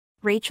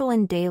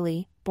Rachel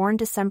Daly, born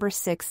December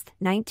 6,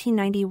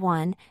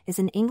 1991, is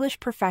an English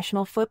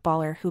professional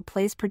footballer who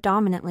plays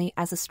predominantly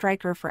as a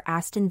striker for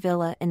Aston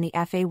Villa in the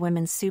FA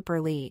Women's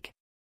Super League.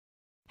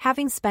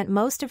 Having spent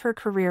most of her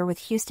career with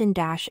Houston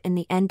Dash in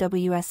the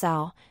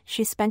NWSL,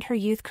 she spent her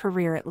youth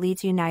career at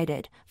Leeds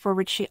United, for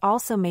which she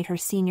also made her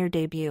senior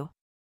debut.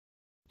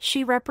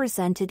 She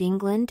represented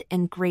England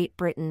and Great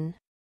Britain.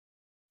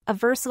 A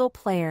versatile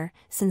player,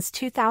 since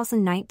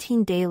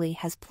 2019 Daly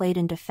has played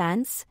in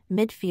defence,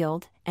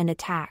 midfield, and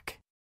attack.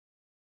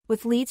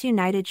 With Leeds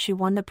United she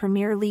won the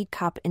Premier League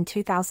Cup in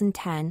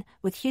 2010,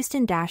 with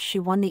Houston Dash she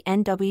won the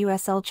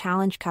NWSL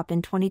Challenge Cup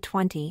in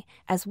 2020,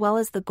 as well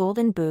as the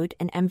Golden Boot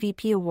and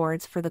MVP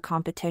awards for the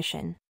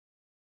competition.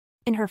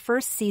 In her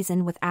first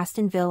season with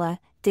Aston Villa,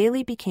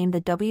 Daly became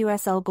the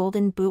WSL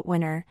Golden Boot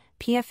winner,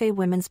 PFA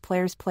Women's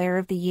Players Player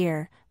of the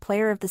Year,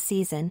 Player of the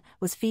Season,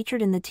 was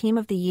featured in the Team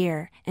of the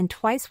Year, and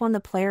twice won the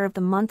Player of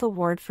the Month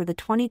award for the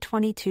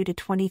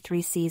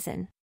 2022-23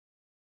 season.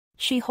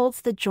 She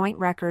holds the joint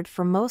record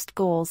for most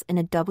goals in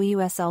a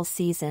WSL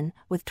season,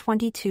 with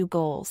 22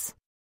 goals.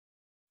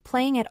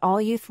 Playing at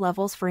all youth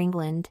levels for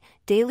England,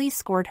 Daly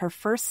scored her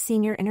first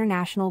senior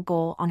international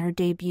goal on her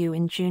debut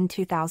in June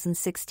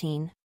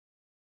 2016.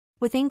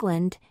 With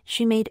England,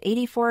 she made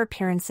 84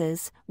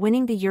 appearances,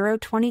 winning the Euro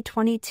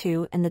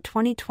 2022 and the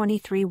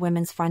 2023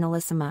 Women's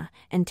Finalissima,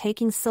 and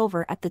taking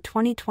silver at the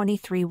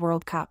 2023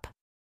 World Cup.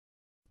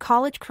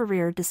 College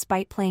career.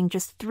 Despite playing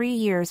just 3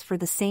 years for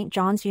the St.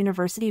 John's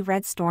University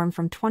Red Storm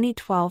from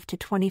 2012 to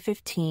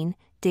 2015,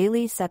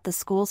 Daly set the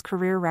school's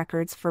career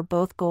records for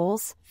both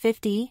goals,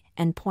 50,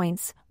 and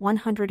points,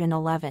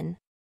 111.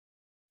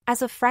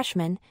 As a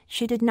freshman,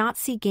 she did not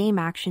see game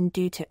action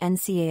due to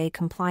NCAA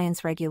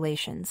compliance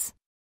regulations.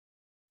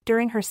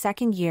 During her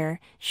second year,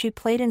 she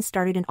played and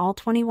started in all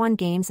 21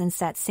 games and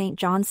set St.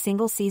 John's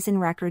single-season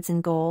records in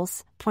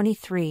goals,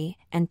 23,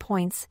 and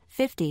points,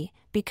 50,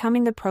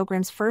 becoming the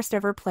program's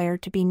first-ever player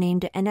to be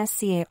named an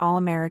NSCA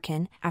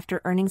All-American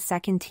after earning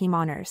second-team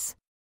honors.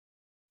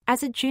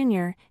 As a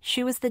junior,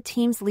 she was the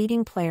team's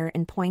leading player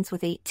in points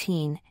with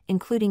 18,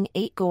 including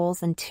 8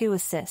 goals and 2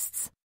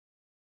 assists.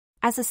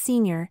 As a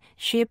senior,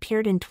 she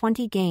appeared in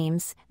 20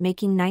 games,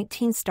 making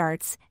 19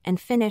 starts, and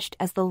finished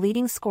as the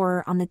leading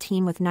scorer on the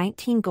team with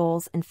 19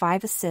 goals and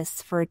 5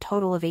 assists for a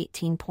total of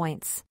 18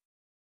 points.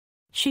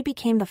 She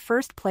became the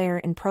first player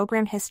in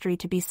program history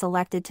to be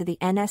selected to the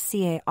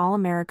NSCA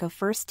All-America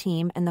First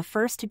Team and the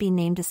first to be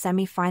named a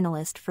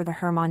semi-finalist for the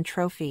Hermann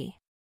Trophy.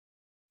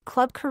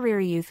 Club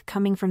career. Youth.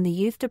 Coming from the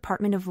youth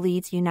department of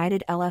Leeds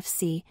United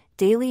LFC,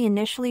 Daly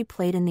initially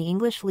played in the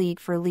English League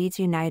for Leeds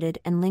United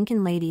and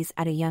Lincoln Ladies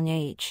at a young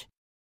age.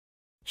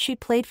 She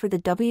played for the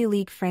W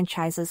League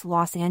franchises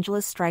Los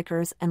Angeles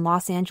Strikers and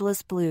Los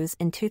Angeles Blues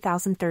in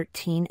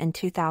 2013 and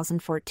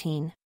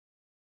 2014.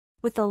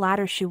 With the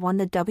latter she won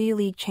the W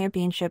League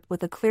Championship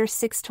with a clear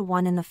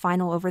 6-1 in the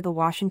final over the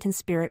Washington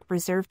Spirit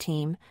reserve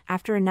team.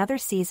 After another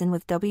season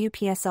with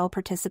WPSL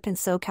participant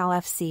SoCal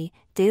FC,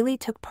 Daly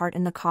took part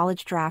in the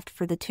college draft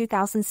for the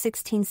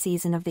 2016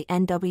 season of the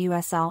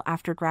NWSL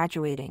after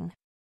graduating.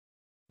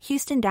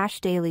 Houston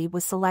Daly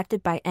was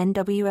selected by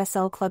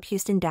NWSL club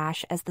Houston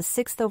as the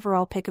 6th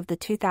overall pick of the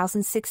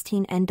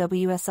 2016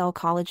 NWSL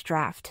College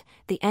Draft.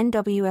 The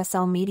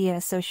NWSL Media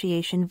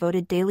Association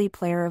voted Daly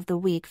Player of the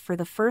Week for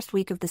the first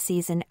week of the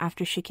season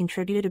after she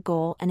contributed a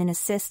goal and an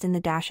assist in the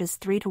Dash's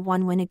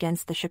 3-1 win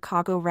against the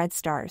Chicago Red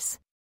Stars.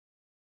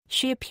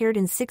 She appeared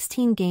in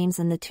 16 games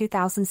in the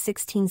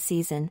 2016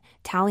 season,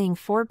 tallying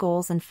 4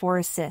 goals and 4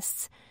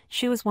 assists.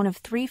 She was one of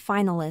 3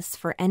 finalists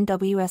for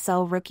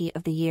NWSL Rookie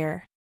of the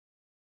Year.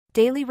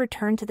 Daly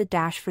returned to the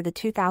Dash for the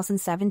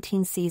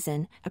 2017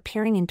 season,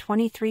 appearing in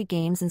 23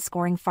 games and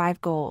scoring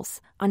 5 goals.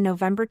 On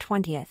November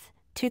 20,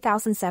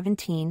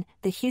 2017,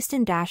 the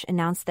Houston Dash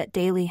announced that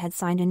Daly had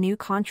signed a new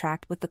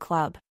contract with the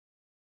club.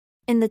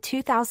 In the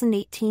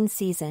 2018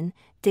 season,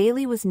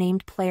 Daly was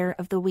named Player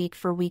of the Week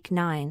for Week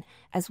 9,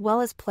 as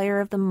well as Player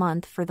of the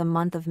Month for the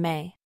month of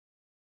May.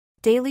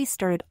 Daly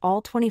started all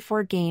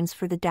 24 games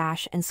for the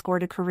Dash and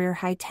scored a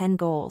career-high 10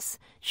 goals.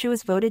 She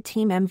was voted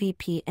Team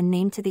MVP and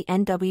named to the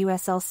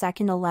NWSL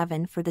Second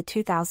 11 for the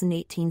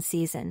 2018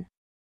 season.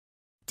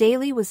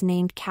 Daly was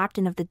named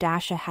captain of the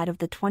Dash ahead of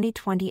the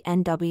 2020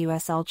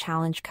 NWSL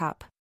Challenge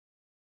Cup.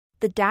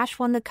 The Dash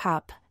won the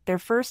Cup, their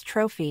first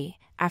trophy,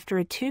 after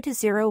a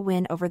 2-0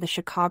 win over the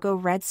Chicago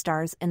Red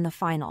Stars in the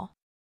final.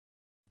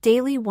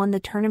 Daly won the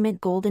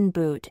tournament Golden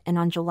Boot and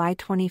on July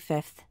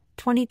 25,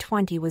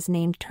 2020 was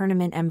named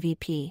Tournament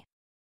MVP.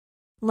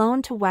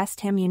 Loaned to West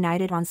Ham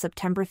United on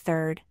September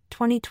 3,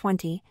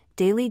 2020,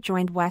 Daly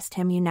joined West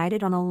Ham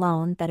United on a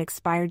loan that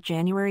expired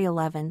January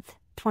 11,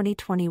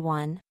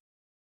 2021.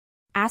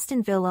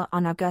 Aston Villa.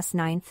 On August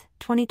 9,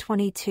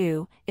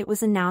 2022, it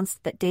was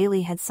announced that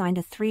Daly had signed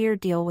a 3-year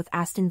deal with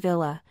Aston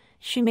Villa.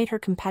 She made her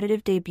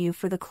competitive debut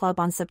for the club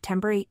on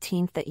September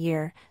 18 that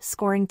year,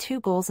 scoring 2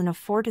 goals in a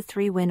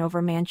 4-3 win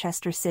over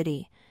Manchester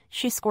City.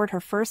 She scored her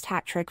first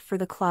hat-trick for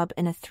the club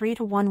in a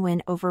 3-1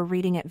 win over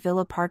Reading at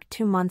Villa Park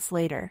 2 months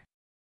later.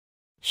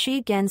 She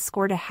again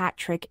scored a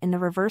hat-trick in the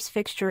reverse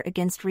fixture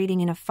against Reading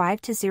in a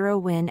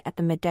 5-0 win at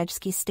the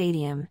Medeski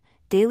Stadium.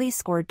 Daly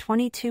scored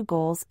 22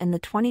 goals in the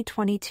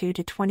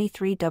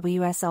 2022-23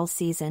 WSL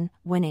season,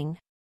 winning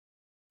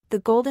the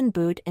Golden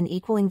Boot and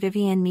equaling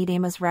Viviane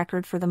Miedema's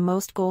record for the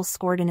most goals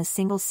scored in a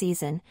single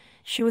season.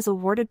 She was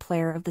awarded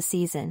Player of the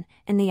Season.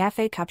 In the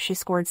FA Cup she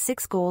scored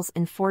 6 goals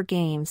in 4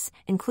 games,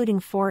 including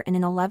 4 in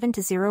an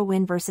 11-0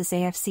 win versus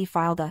AFC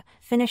Fulham,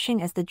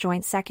 finishing as the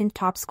joint second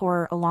top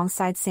scorer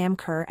alongside Sam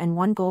Kerr and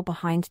 1 goal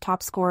behind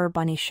top scorer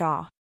Bunny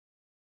Shaw.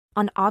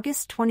 On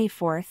August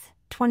 24,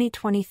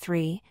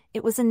 2023,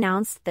 it was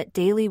announced that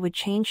Daly would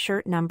change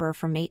shirt number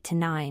from 8 to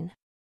 9.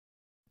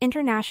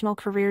 International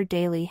career.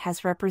 Daly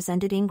has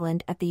represented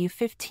England at the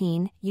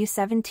U15,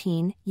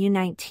 U17,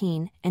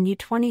 U19, and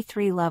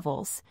U23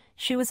 levels.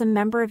 She was a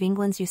member of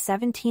England's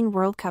U17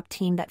 World Cup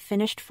team that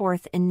finished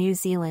 4th in New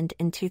Zealand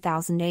in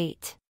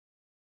 2008.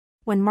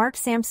 When Mark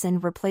Sampson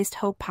replaced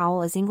Hope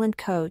Powell as England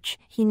coach,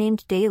 he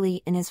named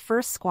Daly in his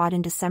first squad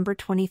in December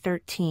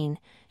 2013.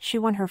 She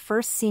won her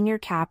first senior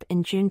cap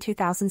in June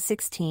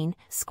 2016,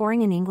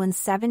 scoring in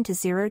England's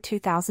 7-0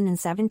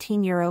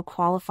 2017 Euro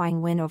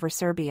qualifying win over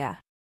Serbia.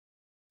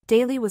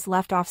 Daly was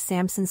left off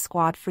Sampson's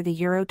squad for the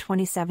Euro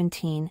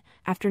 2017.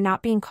 After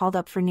not being called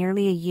up for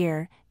nearly a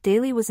year,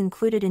 Daly was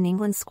included in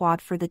England's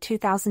squad for the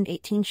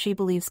 2018 She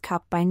Believes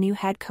Cup by new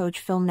head coach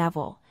Phil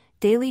Neville.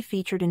 Daly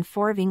featured in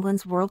 4 of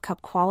England's World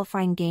Cup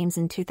qualifying games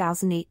in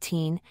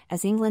 2018,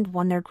 as England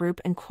won their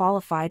group and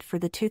qualified for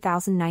the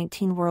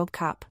 2019 World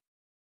Cup.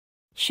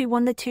 She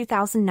won the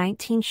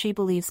 2019 She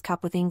Believes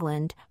Cup with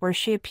England, where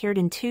she appeared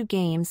in 2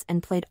 games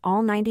and played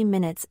all 90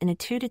 minutes in a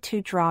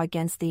 2-2 draw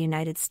against the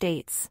United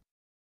States.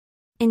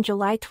 In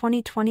July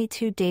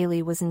 2022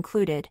 Daly was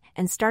included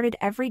and started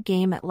every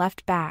game at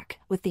left back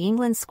with the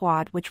England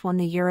squad, which won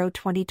the Euro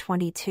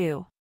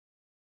 2022.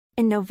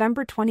 In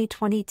November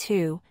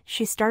 2022,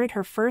 she started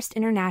her first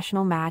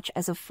international match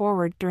as a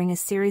forward during a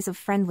series of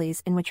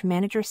friendlies in which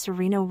manager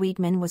Serena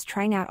Wiegman was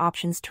trying out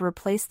options to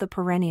replace the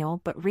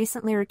perennial but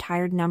recently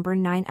retired number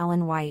 9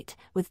 Ellen White,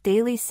 with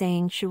Daly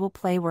saying she will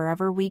play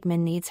wherever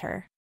Wiegman needs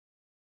her.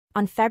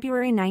 On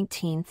February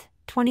 19,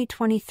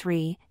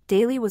 2023,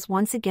 Daly was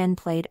once again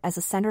played as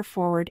a centre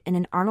forward in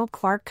an Arnold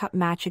Clark Cup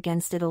match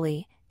against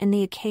Italy. In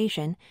the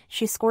occasion,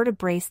 she scored a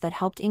brace that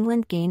helped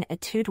England gain a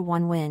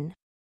 2-1 win.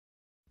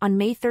 On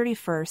May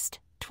 31,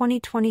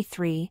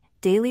 2023,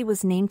 Daly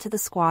was named to the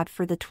squad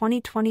for the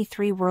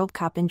 2023 World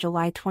Cup in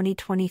July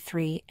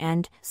 2023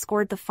 and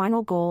scored the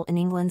final goal in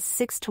England's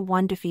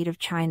 6-1 defeat of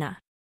China.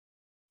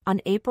 On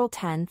April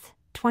 10,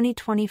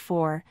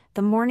 2024,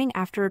 the morning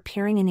after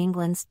appearing in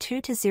England's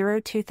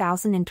 2-0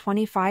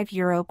 2025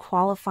 Euro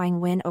qualifying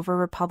win over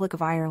Republic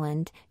of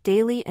Ireland,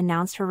 Daly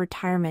announced her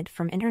retirement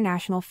from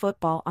international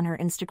football on her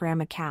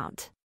Instagram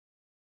account.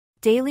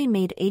 Daly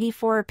made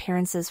 84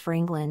 appearances for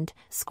England,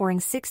 scoring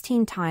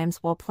 16 times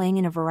while playing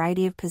in a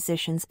variety of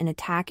positions in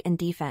attack and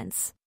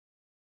defence.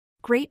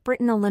 Great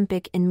Britain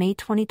Olympic. In May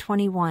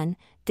 2021,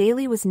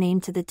 Daly was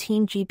named to the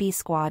Team GB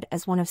squad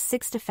as one of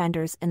 6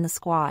 defenders in the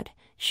squad.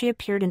 She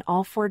appeared in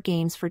all 4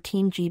 games for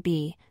Team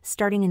GB,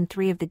 starting in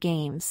 3 of the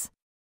games.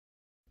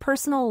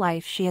 Personal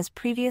life. She has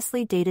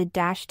previously dated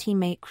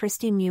teammate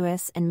Christy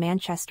Mewis and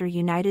Manchester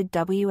United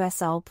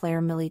WSL player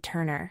Millie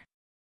Turner.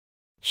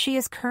 She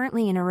is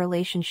currently in a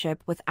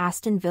relationship with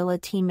Aston Villa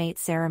teammate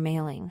Sarah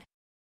Mailing.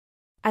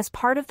 As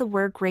part of the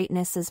Where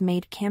Greatness Is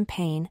Made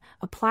campaign,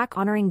 a plaque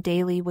honouring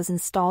Daly was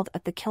installed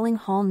at the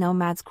Killinghall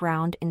Nomads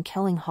ground in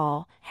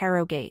Killinghall,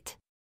 Harrogate.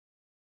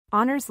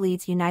 Honours.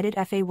 Leeds United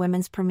FA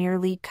Women's Premier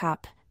League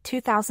Cup,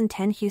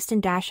 2010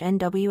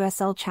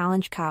 Houston-NWSL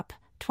Challenge Cup,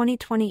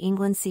 2020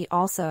 England. See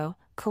also,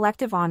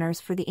 collective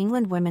honours for the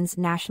England women's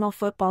national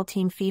football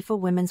team. FIFA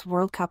Women's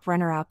World Cup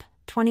runner-up,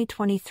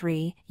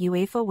 2023,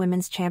 UEFA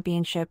Women's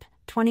Championship,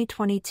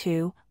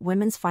 2022,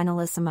 Women's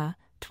Finalissima,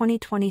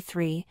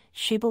 2023,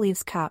 She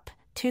Believes Cup,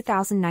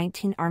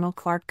 2019 Arnold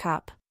Clark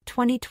Cup,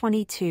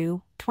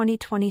 2022,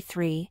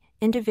 2023,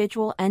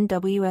 Individual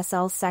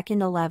NWSL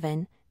Second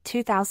 11,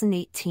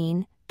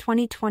 2018,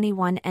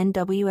 2021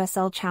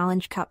 NWSL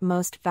Challenge Cup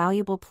Most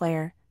Valuable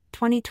Player,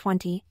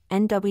 2020,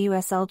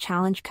 NWSL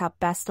Challenge Cup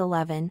Best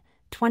 11,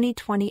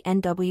 2020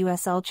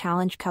 NWSL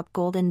Challenge Cup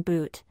Golden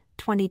Boot,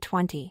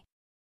 2020.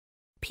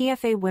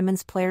 PFA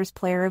Women's Players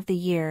Player of the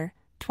Year,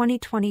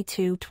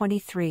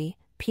 2022-23,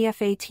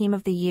 PFA Team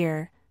of the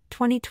Year,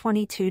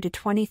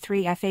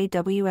 2022-23 FA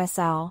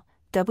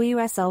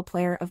WSL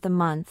Player of the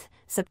Month,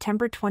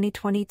 September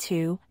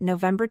 2022,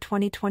 November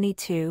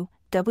 2022,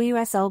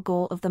 WSL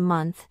Goal of the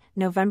Month,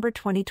 November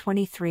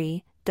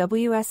 2023,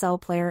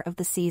 WSL Player of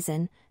the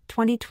Season,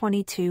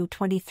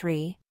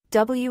 2022-23,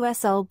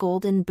 WSL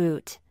Golden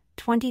Boot,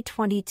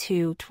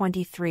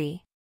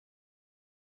 2022-23.